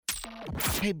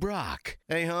Hey, Brock.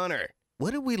 Hey, Hunter.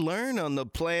 What did we learn on the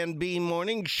Plan B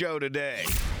morning show today?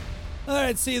 All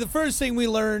right, see, the first thing we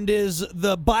learned is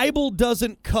the Bible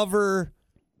doesn't cover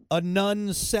a nun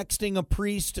sexting a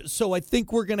priest, so I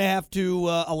think we're going to have to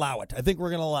allow it. I think we're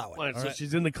going to allow it. What, so right?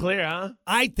 she's in the clear, huh?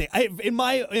 I think, in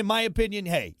my opinion,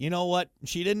 hey, you know what?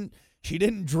 She didn't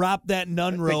drop that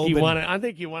nun robe. I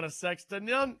think you want to sext a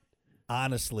nun.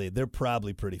 Honestly, they're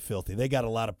probably pretty filthy. They got a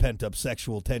lot of pent-up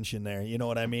sexual tension there. You know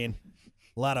what I mean?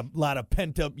 A lot of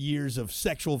pent-up years of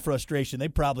sexual frustration. They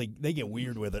get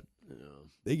weird with it.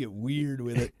 They get weird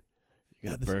with it.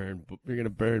 You're gonna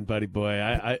burn, buddy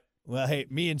boy. Well, hey,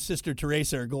 me and Sister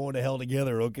Teresa are going to hell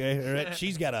together, okay? All right?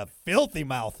 She's got a filthy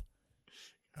mouth.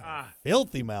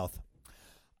 Filthy mouth.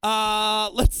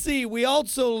 Let's see. We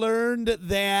also learned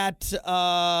that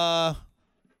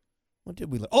what did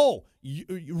we learn? Oh,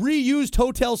 reused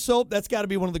hotel soap. That's got to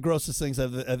be one of the grossest things I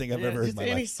think I've ever heard in my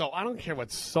life. Any soap. I don't care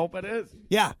what soap it is.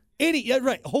 Yeah.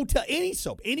 Right. Any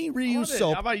soap. Any reused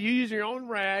soap. How about you use your own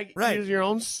rag? Right. Use your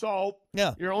own soap.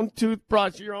 Yeah. Your own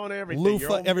toothbrush. Your own everything.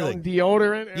 Loofah, everything. Your own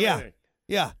deodorant. Everything.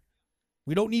 Yeah.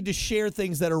 We don't need to share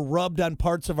things that are rubbed on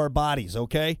parts of our bodies,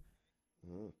 okay?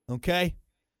 Okay?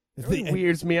 It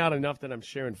weirds me out enough that I'm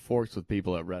sharing forks with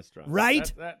people at restaurants.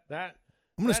 Right?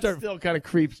 I'm gonna start. Still kind of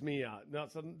creeps me out. No,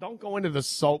 so don't go into the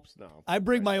soaps now. I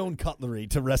bring my own cutlery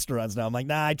to restaurants now. I'm like,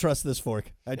 nah, I trust this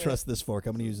fork. I'm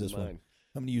gonna use this one.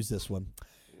 I'm gonna use this one.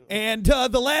 And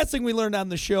the last thing we learned on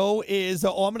the show is,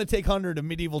 I'm gonna take Hunter to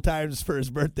medieval times for his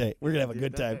birthday. We're gonna have a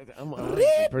good time. I'm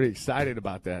pretty excited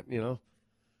about that. You know.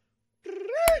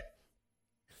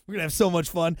 We're gonna have so much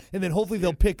fun, and then hopefully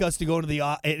they'll pick us to go into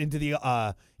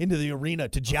the arena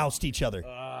to joust each other.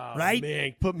 Right?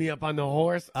 Man, put me up on the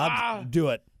horse. I'll do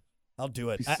it. I'll do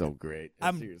it. He's so great.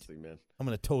 Seriously, man. I'm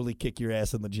going to totally kick your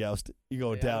ass in the joust. You're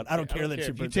going down. I don't care that you're.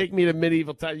 If you take me to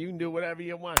medieval times, you can do whatever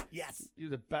you want. Yes. You're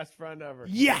the best friend ever.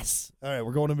 Yes. All right,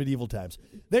 we're going to medieval times.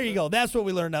 There you go. That's what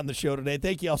we learned on the show today.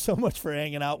 Thank you all so much for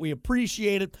hanging out. We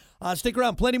appreciate it. Stick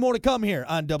around. Plenty more to come here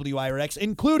on WIRX,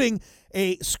 including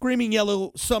a Screaming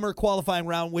Yellow Summer qualifying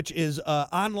round, which is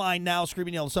online now,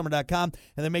 screamingyellowsummer.com.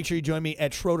 And then make sure you join me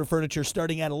at Schroeder Furniture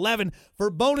starting at 11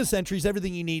 for bonus entries,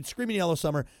 everything you need,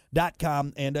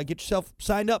 screamingyellowsummer.com, and get yourself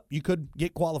signed up. You could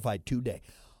get qualified today.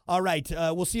 All right,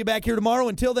 we'll see you back here tomorrow.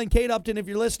 Until then, Kate Upton, if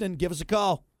you're listening, give us a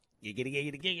call.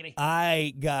 Giggity.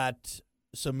 I got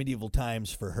some medieval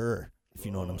times for her, if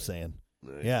you know what I'm saying.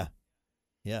 Nice.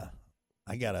 Yeah.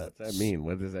 What's that mean?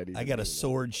 What does that even mean? I got a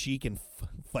sword she can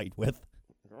fight with.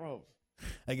 Gross.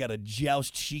 I got a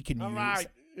joust she can use. All right.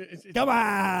 Come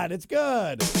on, it's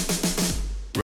good.